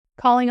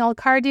Calling all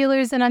car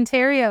dealers in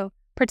Ontario.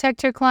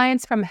 Protect your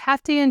clients from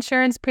hefty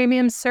insurance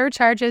premium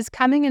surcharges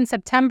coming in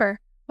September,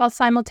 while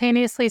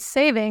simultaneously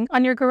saving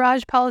on your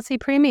garage policy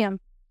premium.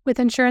 With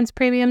insurance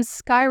premiums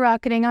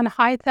skyrocketing on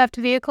high theft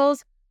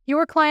vehicles,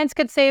 your clients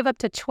could save up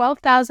to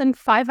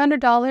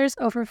 $12,500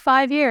 over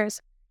 5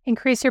 years.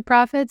 Increase your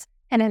profits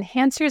and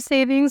enhance your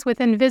savings with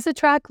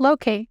Invisitrack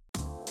Locate.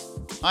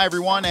 Hi,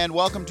 everyone, and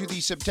welcome to the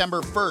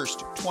September 1st,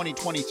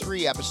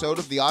 2023 episode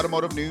of the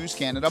Automotive News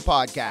Canada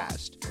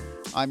Podcast.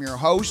 I'm your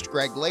host,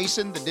 Greg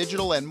Layson, the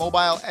digital and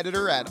mobile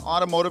editor at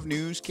Automotive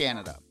News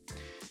Canada.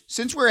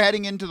 Since we're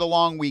heading into the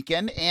long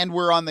weekend and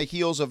we're on the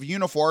heels of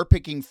Unifor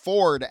picking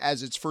Ford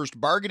as its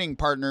first bargaining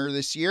partner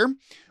this year,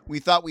 we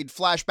thought we'd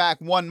flash back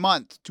 1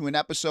 month to an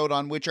episode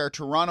on which our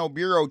Toronto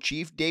bureau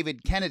chief,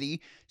 David Kennedy,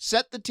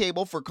 set the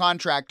table for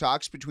contract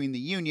talks between the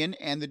union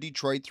and the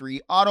Detroit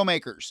 3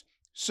 automakers.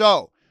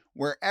 So,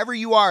 wherever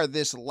you are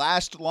this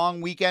last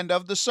long weekend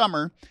of the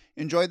summer,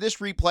 enjoy this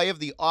replay of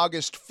the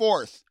August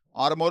 4th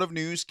Automotive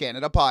News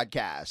Canada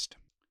podcast.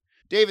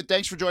 David,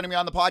 thanks for joining me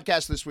on the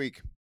podcast this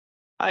week.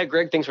 Hi,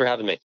 Greg. Thanks for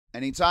having me.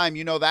 Anytime,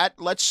 you know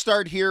that. Let's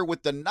start here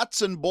with the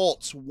nuts and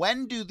bolts.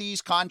 When do these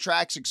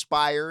contracts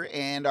expire,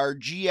 and are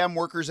GM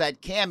workers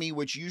at CAMI,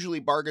 which usually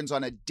bargains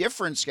on a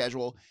different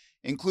schedule,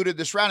 included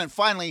this round? And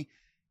finally,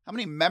 how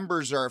many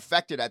members are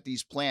affected at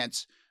these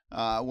plants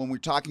when we're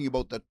talking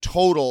about the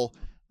total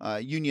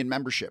union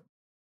membership?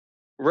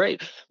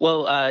 Right.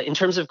 Well, in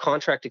terms of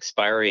contract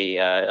expiry,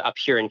 up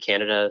here in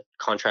Canada,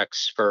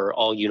 contracts for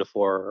all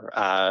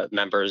Unifor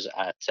members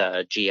at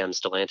GM,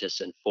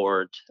 Stellantis, and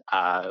Ford,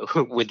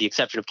 with the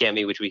exception of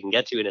CAMI, which we can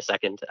get to in a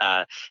second,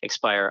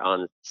 expire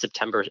on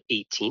September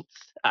 18th.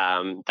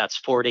 That's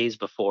 4 days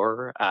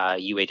before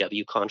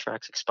UAW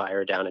contracts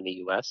expire down in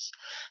the U.S.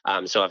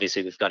 So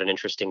obviously, we've got an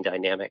interesting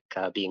dynamic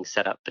being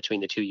set up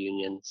between the two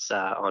unions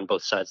on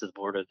both sides of the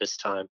border this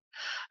time.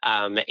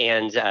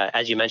 And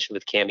as you mentioned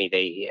with CAMI,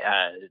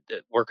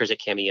 the workers at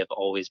CAMI have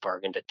always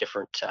bargained at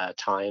different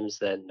times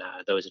than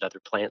those at other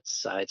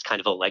plants. It's kind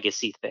of a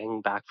legacy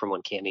thing back from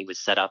when CAMI was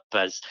set up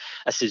as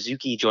a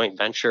Suzuki joint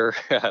venture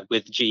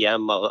with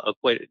GM a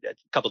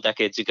couple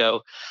decades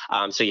ago.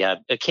 So yeah,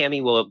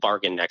 CAMI will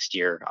bargain next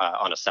year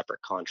on a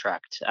separate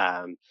contract.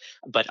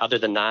 But other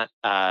than that,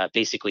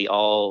 basically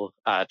all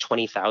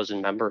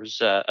 20,000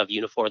 members of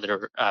Unifor that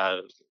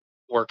are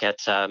work at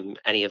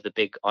any of the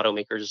big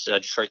automakers,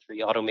 Detroit 3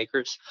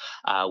 automakers,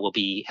 will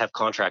have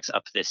contracts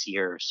up this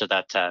year. So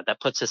that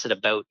puts us at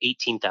about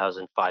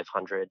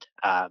 18,500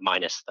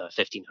 minus the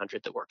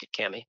 1,500 that work at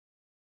CAMI.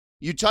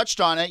 You touched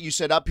on it. You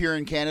said up here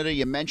in Canada,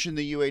 you mentioned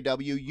the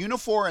UAW.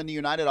 Unifor and the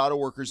United Auto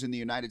Workers in the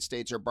United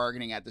States are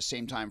bargaining at the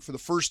same time for the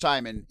first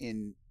time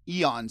in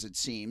eons, it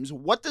seems.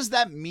 What does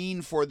that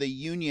mean for the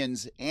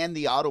unions and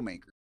the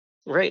automakers?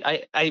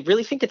 Right. I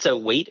really think it's a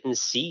wait and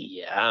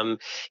see. I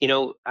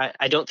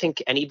don't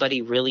think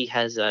anybody really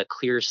has a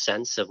clear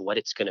sense of what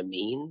it's going to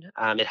mean.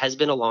 It has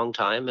been a long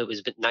time. It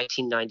was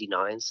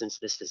 1999 since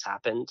this has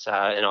happened.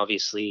 And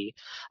obviously,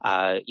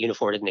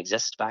 Unifor didn't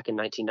exist back in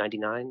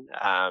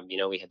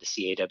 1999. We had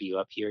the CAW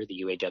up here,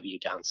 the UAW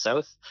down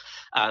south.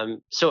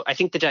 So I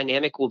think the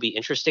dynamic will be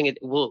interesting.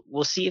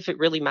 We'll see if it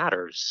really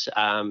matters.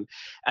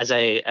 As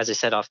I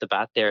said off the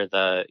bat there,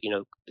 the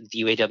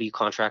UAW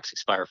contracts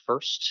expire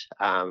first.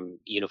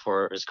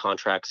 Unifor's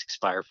contracts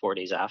expire 4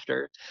 days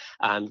after.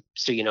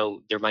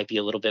 So, there might be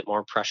a little bit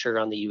more pressure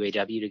on the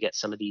UAW to get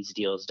some of these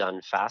deals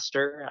done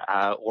faster,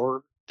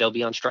 or they'll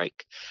be on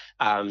strike.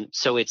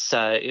 So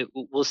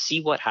we'll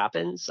see what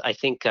happens. I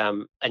think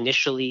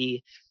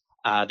initially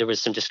there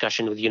was some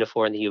discussion with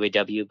Unifor and the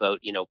UAW about,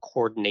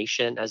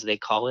 coordination, as they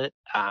call it,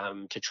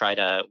 to try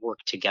to work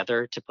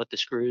together to put the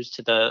screws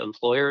to the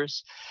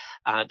employers.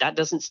 That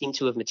doesn't seem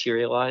to have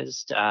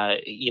materialized.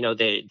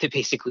 They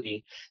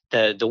basically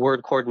the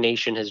word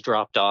coordination has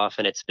dropped off,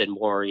 and it's been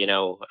more,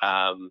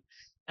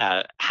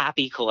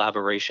 happy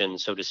collaboration,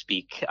 so to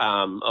speak,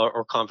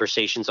 or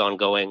conversations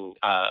ongoing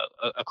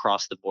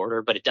across the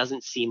border. But it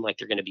doesn't seem like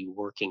they're going to be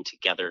working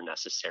together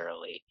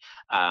necessarily,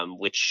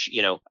 which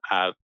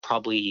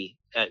probably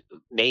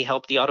may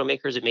help the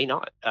automakers. It may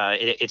not. We're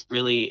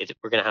going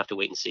to have to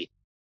wait and see.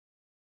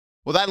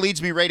 Well, that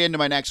leads me right into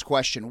my next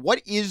question.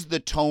 What is the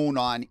tone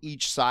on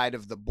each side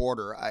of the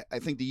border? I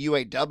think the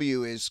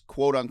UAW is,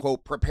 quote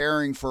unquote,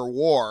 preparing for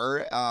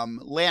war.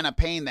 Lana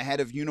Payne, the head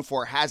of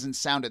Unifor, hasn't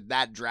sounded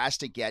that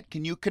drastic yet.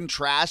 Can you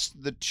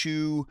contrast the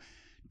two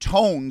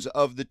tones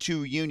of the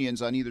two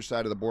unions on either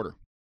side of the border?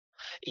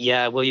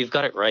 Yeah, well, you've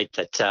got it right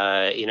that,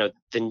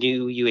 the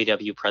new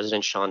UAW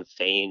president, Sean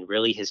Fain,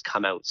 really has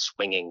come out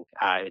swinging.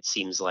 It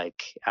seems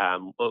like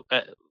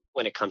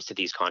when it comes to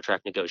these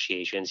contract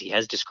negotiations. He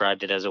has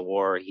described it as a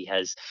war. He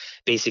has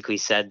basically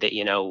said that,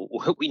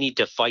 we need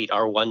to fight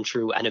our one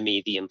true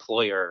enemy, the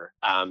employer,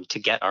 to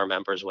get our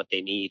members what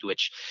they need,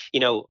 which,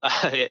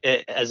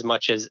 as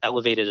much as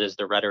elevated as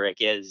the rhetoric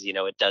is,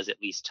 it does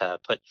at least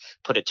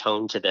put a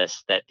tone to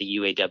this, that the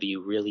UAW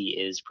really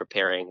is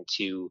preparing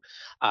to,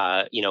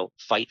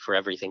 fight for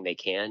everything they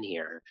can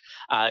here.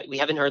 We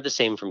haven't heard the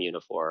same from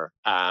Unifor.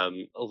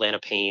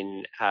 Alana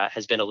Payne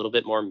has been a little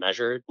bit more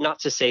measured, not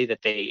to say that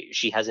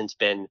she hasn't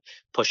been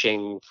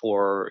pushing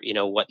for,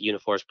 what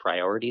Unifor's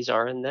priorities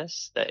are in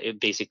this, that it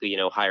basically,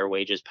 higher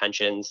wages,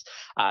 pensions,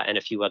 and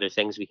a few other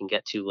things we can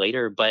get to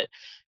later. But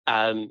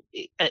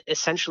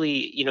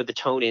essentially, the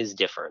tone is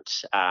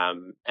different.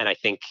 And I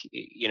think,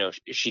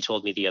 she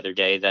told me the other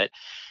day that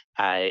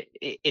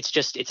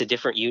it's a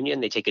different union.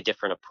 They take a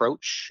different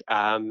approach,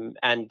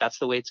 and that's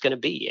the way it's going to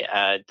be.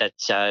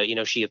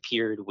 She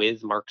appeared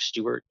with Mark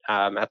Stewart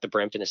at the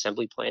Brampton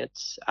Assembly Plant,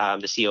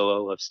 the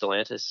COO of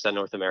Stellantis,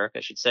 North America,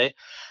 I should say,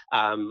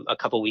 a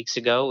couple weeks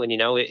ago, and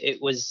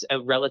it was a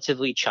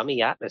relatively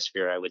chummy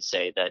atmosphere. I would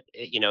say that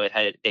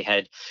they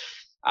had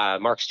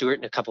Mark Stewart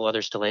and a couple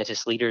other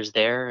Stellantis leaders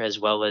there, as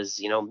well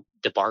as,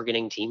 the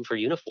bargaining team for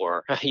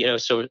Unifor.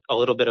 So a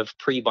little bit of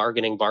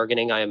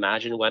bargaining, I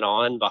imagine, went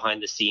on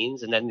behind the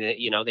scenes. And then,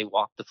 they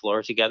walked the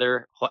floor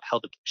together,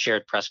 held a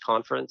shared press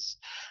conference.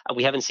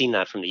 We haven't seen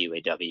that from the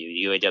UAW.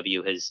 The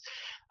UAW has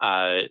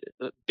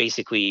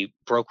basically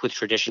broke with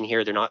tradition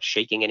here. They're not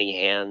shaking any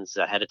hands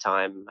ahead of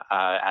time,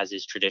 as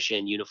is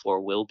tradition.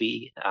 Unifor will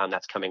be.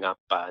 That's coming up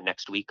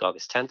next week,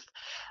 August 10th.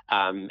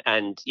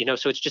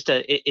 So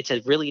it's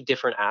a really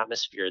different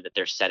atmosphere that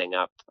they're setting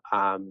up.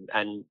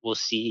 And we'll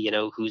see,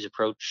 whose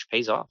approach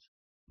pays off.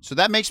 So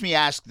that makes me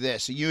ask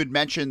this. You had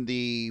mentioned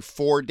the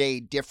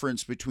 4-day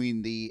difference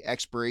between the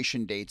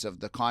expiration dates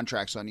of the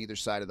contracts on either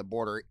side of the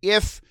border.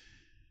 If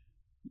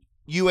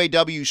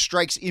UAW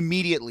strikes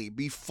immediately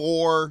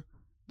before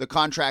the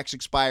contracts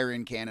expire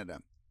in Canada,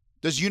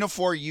 does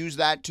Unifor use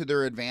that to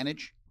their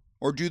advantage?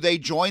 Or do they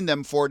join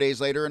them 4 days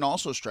later and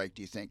also strike,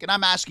 do you think? And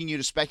I'm asking you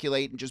to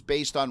speculate and just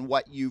based on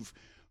what you've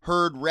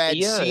heard, read,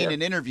 seen,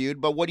 and interviewed,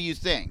 but what do you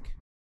think?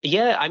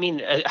 Yeah, I mean,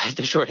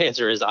 the short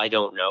answer is I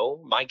don't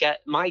know. My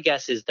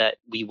guess is that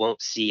we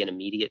won't see an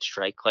immediate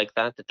strike like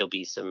that. That there'll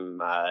be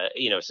some,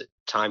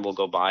 time will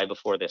go by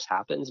before this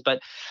happens.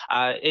 But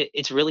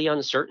it's really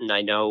uncertain.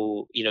 I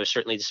know,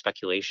 certainly the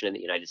speculation in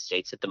the United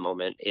States at the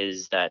moment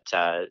is that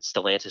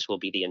Stellantis will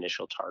be the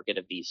initial target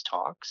of these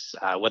talks.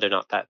 Whether or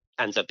not that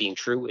ends up being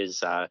true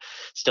is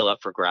still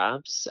up for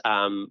grabs.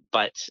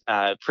 But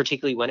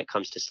particularly when it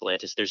comes to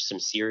Stellantis, there's some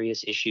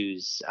serious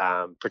issues,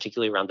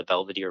 particularly around the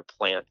Belvedere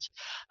plant.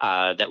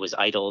 That was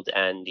idled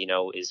and,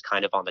 is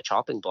kind of on the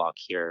chopping block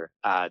here,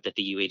 that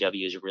the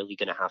UAW is really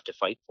going to have to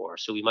fight for.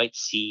 So we might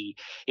see,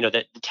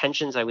 that the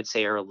tensions, I would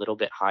say, are a little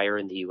bit higher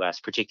in the U.S.,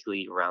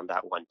 particularly around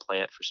that one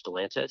plant for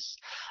Stellantis.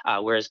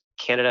 Whereas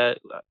Canada,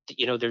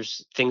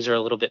 there's things are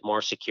a little bit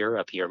more secure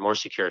up here, more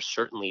secure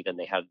certainly than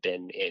they have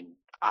been in,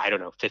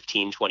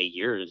 15, 20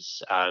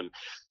 years.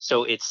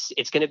 So it's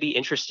going to be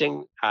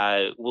interesting.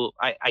 I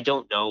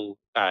don't know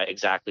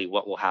exactly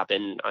what will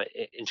happen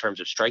in terms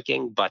of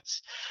striking, but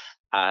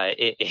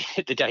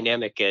the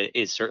dynamic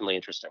is certainly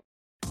interesting.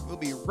 We'll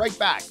be right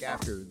back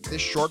after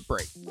this short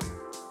break.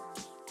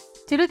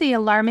 Due to the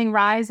alarming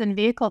rise in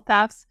vehicle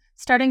thefts,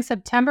 starting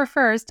September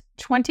 1st,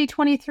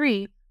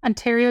 2023,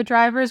 Ontario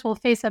drivers will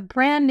face a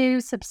brand new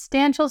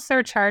substantial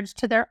surcharge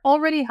to their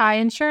already high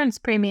insurance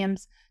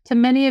premiums to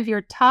many of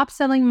your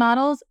top-selling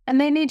models, and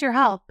they need your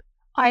help.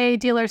 IA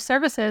Dealer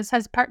Services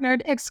has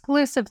partnered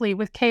exclusively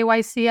with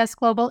KYCS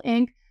Global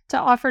Inc. to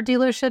offer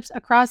dealerships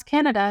across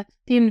Canada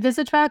the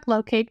Invisatrack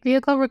Locate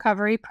Vehicle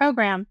Recovery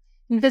Program.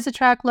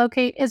 Invisatrack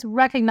Locate is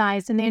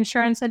recognized in the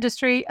insurance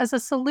industry as a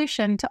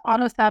solution to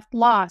auto theft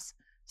loss,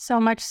 so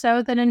much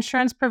so that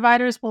insurance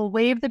providers will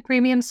waive the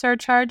premium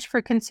surcharge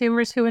for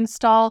consumers who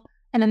install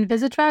an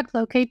Invisatrack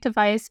Locate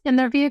device in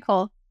their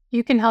vehicle.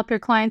 You can help your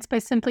clients by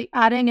simply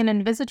adding an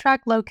Invisatrack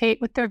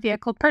Locate with their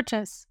vehicle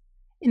purchase.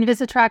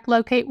 Invisatrack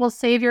Locate will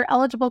save your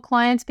eligible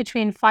clients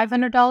between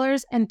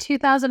 $500 and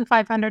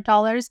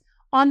 $2,500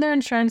 on their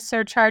insurance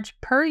surcharge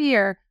per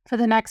year for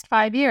the next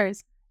 5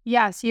 years.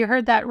 Yes, you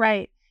heard that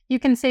right. You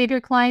can save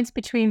your clients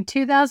between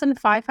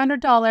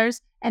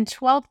 $2,500 and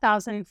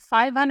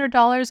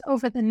 $12,500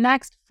 over the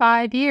next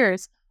 5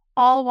 years,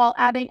 all while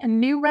adding a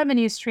new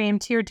revenue stream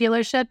to your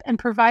dealership and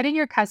providing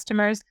your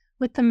customers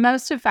with the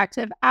most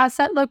effective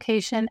asset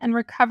location and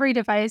recovery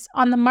device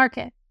on the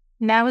market.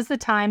 Now is the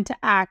time to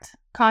act.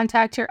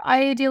 Contact your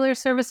IA Dealer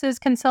Services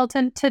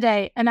consultant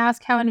today and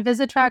ask how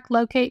Invisatrack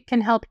Locate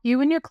can help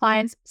you and your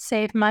clients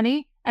save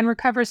money and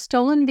recover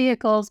stolen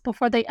vehicles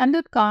before they end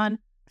up gone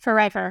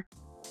forever.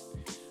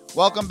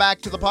 Welcome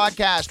back to the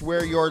podcast,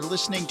 where you're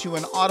listening to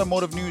an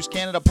Automotive News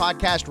Canada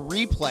Podcast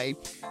Replay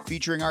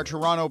featuring our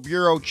Toronto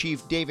Bureau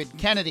Chief David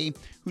Kennedy,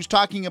 who's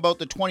talking about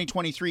the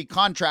 2023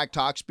 contract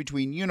talks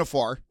between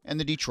Unifor and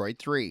the Detroit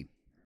Three.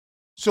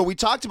 So we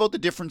talked about the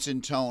difference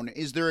in tone.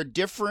 Is there a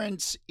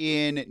difference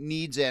in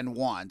needs and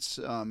wants?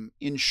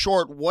 In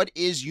short, what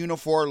is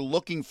Unifor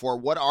looking for?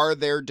 What are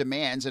their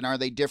demands, and are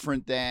they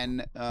different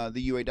than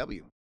the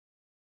UAW?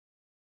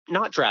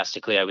 Not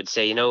drastically, I would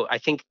say. I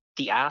think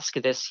the ask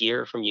this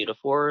year from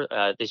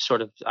Unifor, they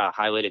sort of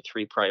highlighted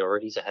three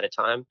priorities ahead of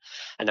time,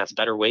 and that's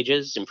better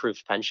wages,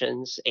 improved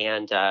pensions,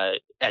 and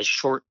as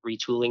short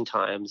retooling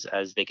times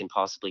as they can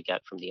possibly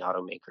get from the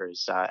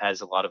automakers,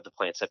 as a lot of the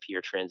plants up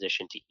here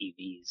transition to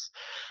EVs.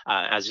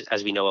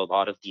 As we know, a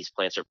lot of these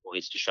plants are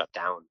poised to shut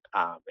down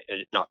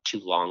not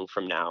too long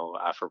from now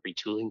for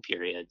retooling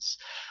periods.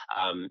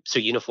 So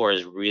Unifor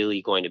is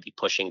really going to be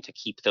pushing to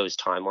keep those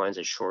timelines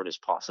as short as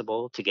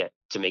possible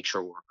to make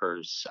sure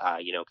workers,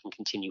 can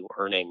continue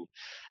earning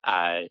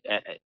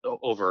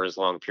over as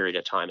long a period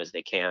of time as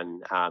they can,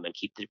 and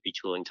keep the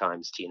retooling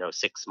times to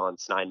 6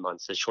 months, 9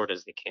 months, as short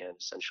as they can,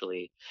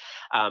 essentially.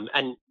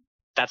 And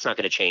that's not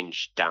going to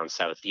change down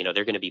south. They're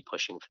going to be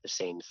pushing for the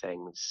same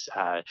things.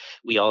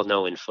 We all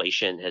know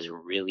inflation has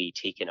really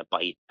taken a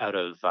bite out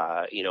of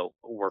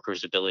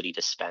workers' ability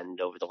to spend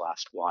over the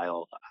last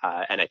while,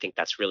 and I think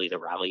that's really the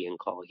rallying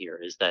call here,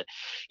 is that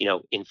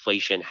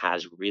inflation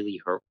has really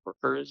hurt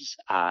workers.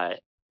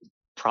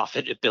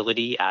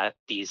 Profitability at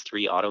these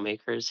three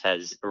automakers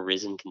has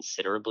risen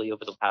considerably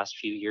over the past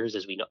few years.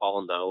 As we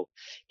all know,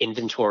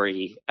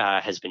 inventory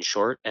has been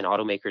short, and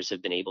automakers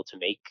have been able to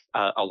make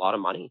a lot of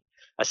money,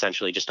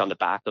 essentially just on the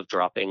back of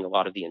dropping a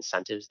lot of the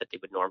incentives that they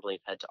would normally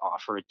have had to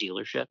offer at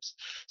dealerships.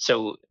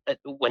 So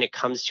when it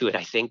comes to it,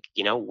 I think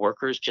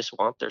workers just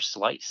want their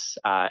slice,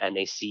 and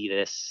they see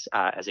this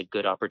as a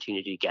good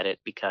opportunity to get it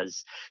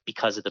because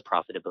of the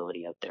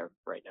profitability out there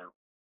right now.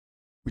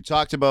 We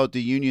talked about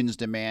the union's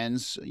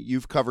demands.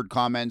 You've covered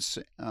comments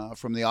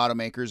from the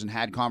automakers and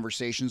had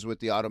conversations with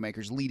the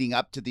automakers leading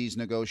up to these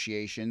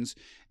negotiations.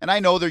 And I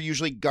know they're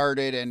usually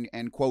guarded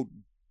and quote,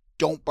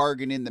 don't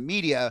bargain in the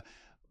media,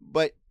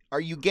 but are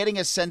you getting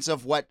a sense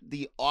of what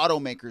the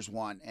automakers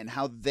want and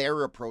how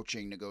they're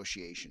approaching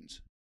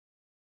negotiations?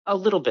 A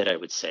little bit, I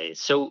would say.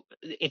 So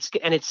it's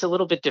a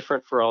little bit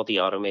different for all the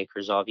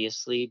automakers,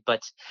 obviously,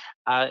 but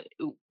uh,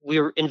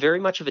 we're in very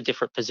much of a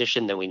different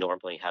position than we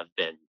normally have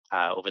been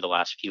over the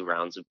last few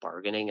rounds of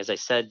bargaining. As I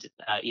said,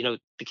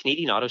 the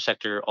Canadian auto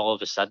sector all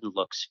of a sudden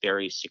looks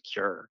very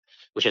secure,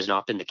 which has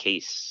not been the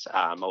case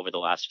over the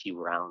last few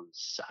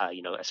rounds.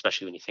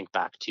 Especially when you think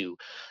back to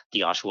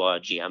the Oshawa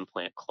GM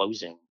plant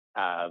closing.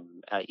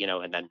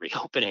 And then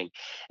reopening.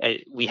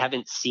 We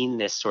haven't seen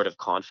this sort of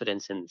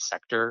confidence in the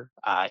sector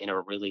in a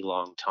really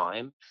long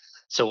time.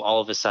 So all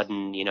of a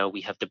sudden,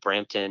 we have the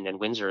Brampton and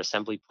Windsor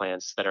assembly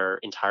plants that are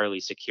entirely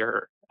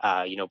secure.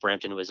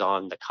 Brampton was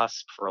on the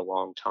cusp for a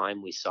long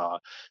time. We saw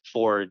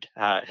Ford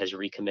has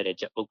recommitted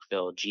to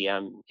Oakville.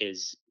 GM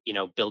is,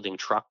 building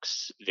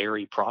trucks,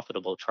 very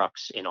profitable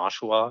trucks in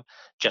Oshawa,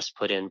 just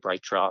put in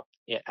BrightDrop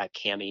at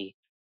Cami,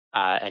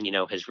 and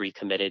has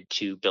recommitted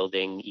to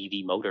building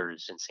EV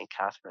motors in St.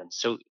 Catharines.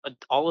 So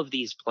all of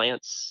these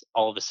plants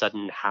all of a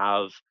sudden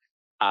have,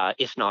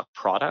 if not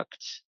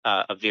product,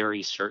 a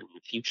very certain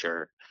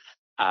future.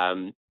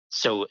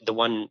 So the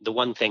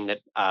one thing that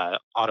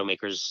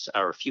automakers,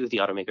 or a few of the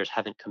automakers,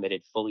 haven't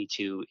committed fully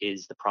to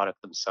is the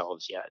product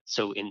themselves yet.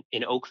 So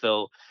in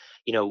Oakville,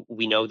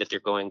 we know that they're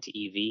going to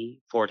EV.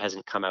 Ford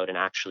hasn't come out and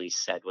actually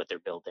said what they're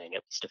building,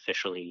 at least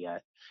officially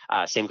yet.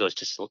 Same goes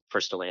for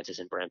Stellantis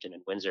in Brampton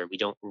and Windsor. We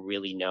don't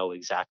really know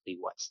exactly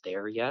what's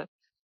there yet.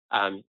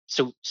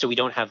 So we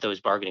don't have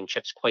those bargaining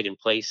chips quite in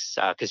place,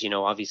 because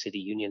obviously the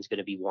union's going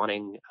to be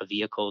wanting a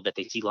vehicle that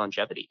they see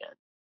longevity in.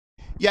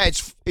 Yeah,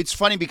 it's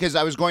funny because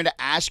I was going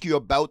to ask you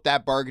about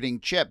that bargaining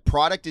chip.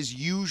 Product is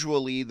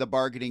usually the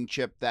bargaining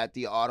chip that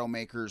the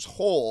automakers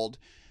hold.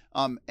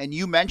 And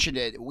you mentioned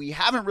it. We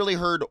haven't really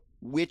heard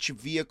which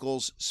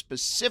vehicles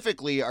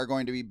specifically are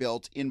going to be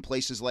built in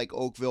places like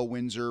Oakville,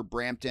 Windsor,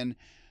 Brampton.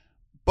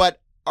 But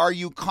are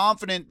you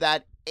confident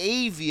that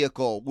a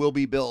vehicle will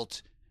be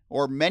built,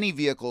 or many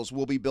vehicles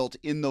will be built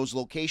in those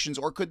locations?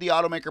 Or could the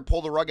automaker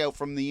pull the rug out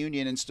from the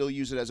union and still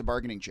use it as a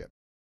bargaining chip?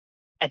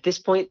 At this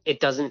point, it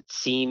doesn't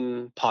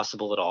seem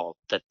possible at all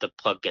that the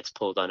plug gets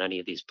pulled on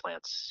any of these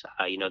plants.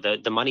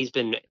 The money's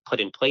been put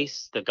in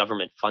place, the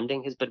government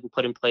funding has been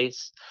put in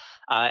place,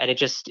 and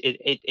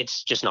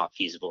it's just not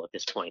feasible at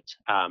this point.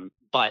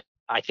 But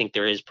I think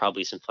there is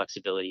probably some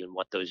flexibility in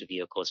what those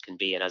vehicles can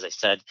be. And as I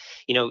said,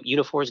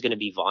 Unifor is going to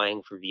be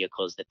vying for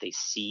vehicles that they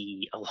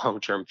see a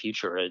long-term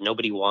future.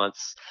 Nobody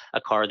wants a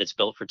car that's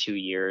built for 2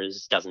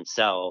 years, doesn't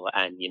sell,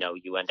 and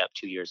you end up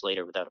 2 years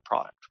later without a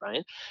product,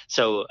 right?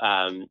 So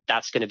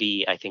that's going to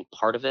be, I think,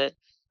 part of it.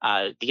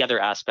 The other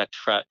aspect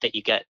that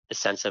you get the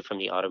sense of from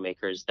the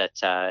automakers that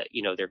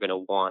they're going to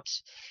want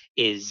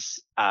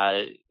is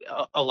a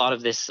lot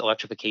of this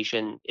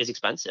electrification is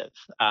expensive,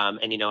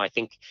 and I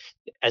think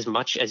as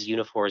much as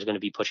Unifor is going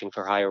to be pushing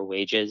for higher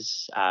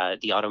wages,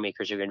 the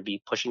automakers are going to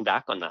be pushing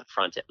back on that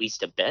front at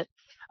least a bit.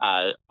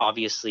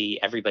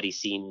 Obviously, everybody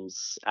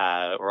seems,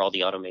 or all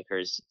the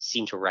automakers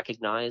seem to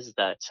recognize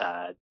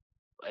that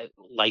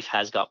life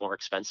has got more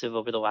expensive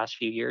over the last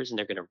few years, and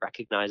they're going to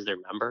recognize their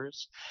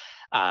members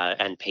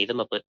and pay them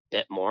a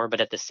bit more.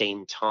 But at the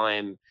same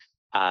time,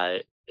 uh,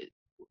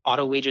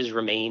 auto wages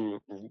remain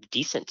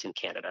decent in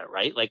Canada,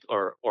 right? Like,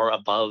 or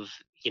above,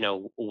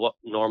 what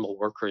normal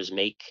workers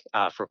make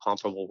for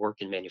comparable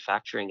work in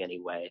manufacturing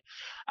anyway.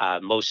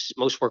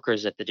 Most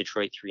workers at the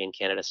Detroit 3 in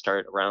Canada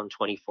start around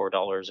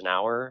 $24 an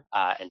hour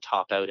and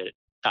top out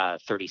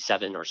at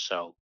 37 or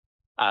so.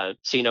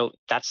 So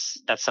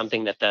that's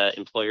something that the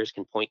employers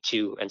can point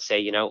to and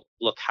say,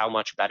 look how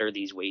much better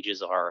these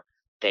wages are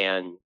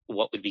than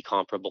what would be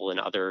comparable in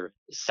other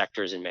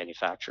sectors in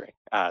manufacturing.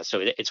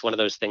 So it's one of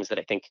those things that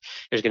I think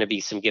there's going to be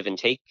some give and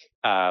take,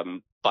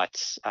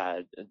 but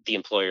the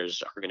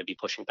employers are going to be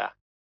pushing back.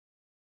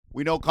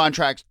 We know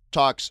contract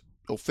talks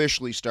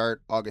officially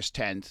start August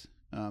 10th.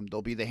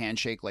 There'll be the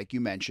handshake like you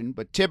mentioned,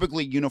 but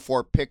typically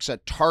Unifor picks a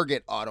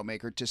target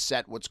automaker to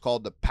set what's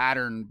called the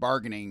pattern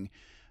bargaining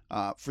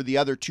for the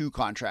other two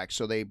contracts.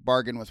 So they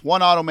bargain with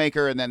one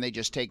automaker and then they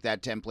just take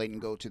that template and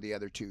go to the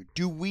other two.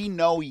 Do we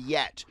know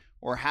yet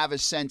or have a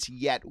sense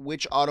yet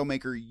which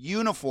automaker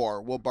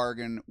Unifor will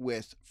bargain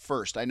with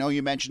first? I know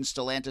you mentioned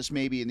Stellantis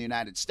maybe in the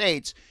United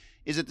States.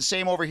 Is it the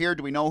same over here?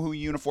 Do we know who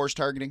Unifor's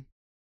targeting?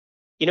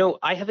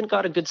 I haven't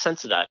got a good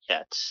sense of that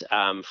yet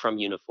from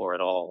Unifor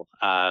at all.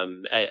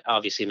 I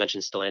obviously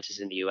mentioned Stellantis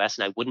in the US,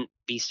 and I wouldn't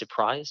be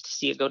surprised to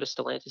see it go to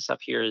Stellantis up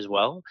here as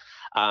well,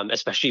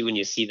 especially when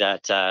you see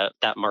that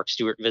Mark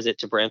Stewart visit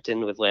to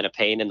Brampton with Lana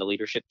Payne and the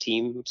leadership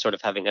team sort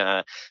of having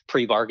a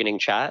pre-bargaining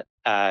chat.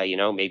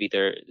 Maybe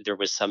there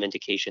was some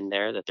indication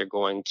there that they're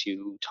going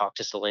to talk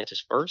to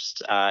Stellantis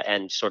first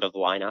and sort of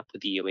line up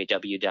with the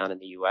UAW down in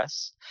the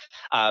US.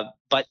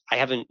 But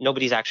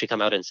nobody's actually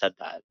come out and said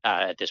that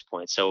at this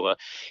point. So,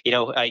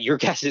 your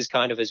guess is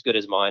kind of as good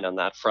as mine on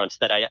that front,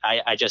 that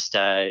I just,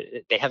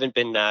 they haven't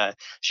been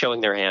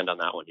showing their hand on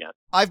that one yet.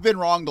 I've been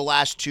wrong the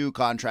last two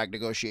contract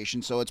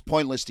negotiations, so it's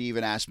pointless to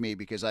even ask me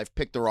because I've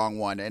picked the wrong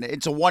one. And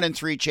it's a 1 in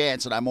 3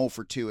 chance, and I'm 0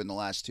 for 2 in the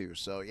last two.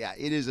 So, yeah,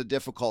 it is a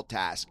difficult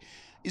task.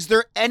 Is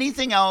there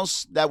anything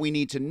else that we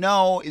need to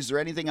know? Is there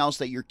anything else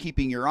that you're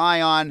keeping your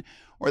eye on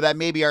or that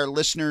maybe our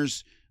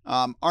listeners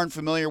aren't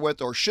familiar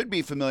with or should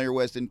be familiar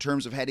with in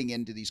terms of heading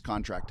into these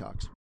contract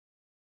talks?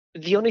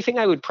 The only thing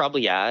I would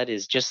probably add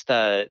is just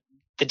the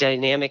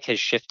dynamic has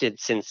shifted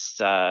since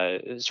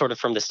sort of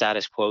from the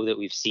status quo that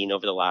we've seen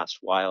over the last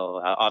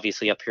while.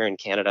 Obviously, up here in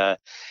Canada,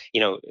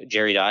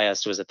 Jerry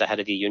Dias was at the head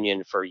of the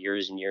union for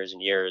years and years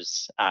and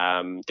years.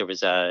 There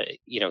was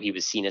he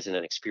was seen as an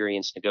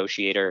experienced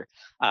negotiator.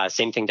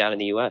 Same thing down in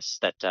the US,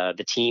 that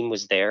the team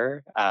was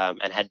there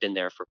and had been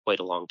there for quite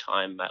a long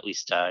time, at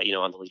least,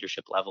 on the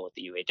leadership level at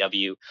the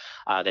UAW,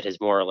 that has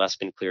more or less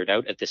been cleared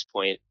out at this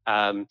point.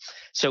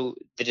 So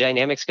the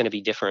dynamic's going to be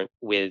different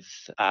with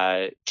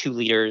two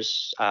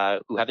leaders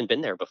who haven't been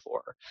there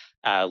before.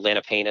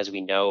 Lana Payne, as we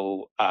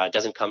know,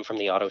 doesn't come from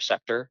the auto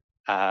sector.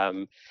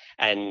 And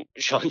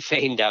Sean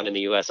Fain down in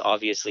the US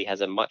obviously has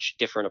a much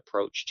different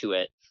approach to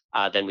it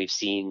than we've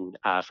seen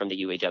from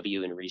the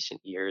UAW in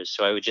recent years.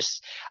 So I would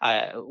just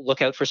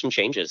look out for some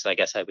changes, I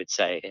guess I would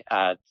say,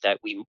 that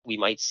we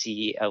might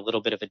see a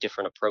little bit of a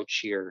different approach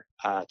here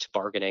to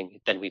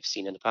bargaining than we've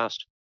seen in the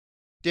past.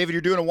 David,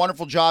 you're doing a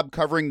wonderful job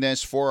covering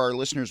this for our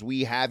listeners.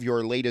 We have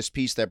your latest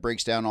piece that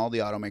breaks down all the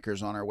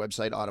automakers on our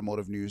website,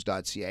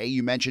 automotivenews.ca.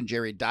 You mentioned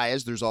Jerry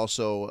Dias. There's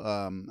also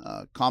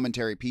a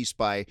commentary piece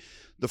by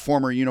the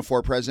former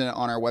Unifor president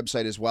on our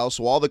website as well.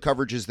 So all the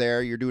coverage is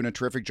there. You're doing a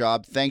terrific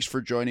job. Thanks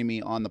for joining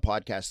me on the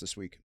podcast this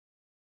week.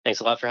 Thanks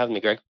a lot for having me,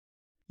 Greg.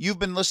 You've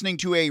been listening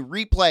to a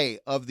replay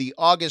of the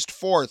August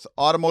 4th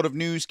Automotive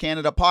News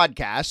Canada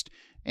podcast.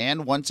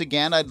 And once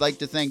again, I'd like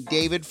to thank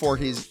David for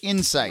his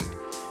insight.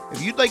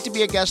 If you'd like to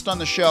be a guest on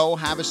the show,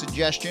 have a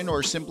suggestion,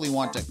 or simply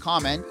want to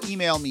comment,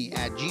 email me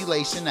at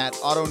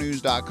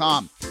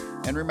glayson@autonews.com.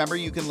 And remember,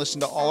 you can listen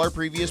to all our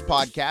previous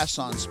podcasts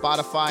on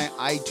Spotify,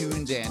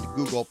 iTunes, and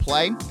Google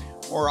Play,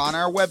 or on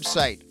our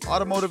website,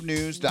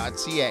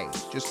 automotivenews.ca.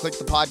 Just click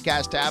the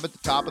podcast tab at the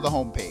top of the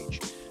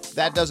homepage.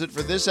 That does it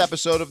for this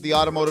episode of the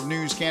Automotive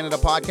News Canada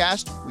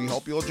podcast. We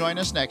hope you'll join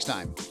us next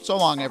time. So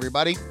long,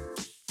 everybody.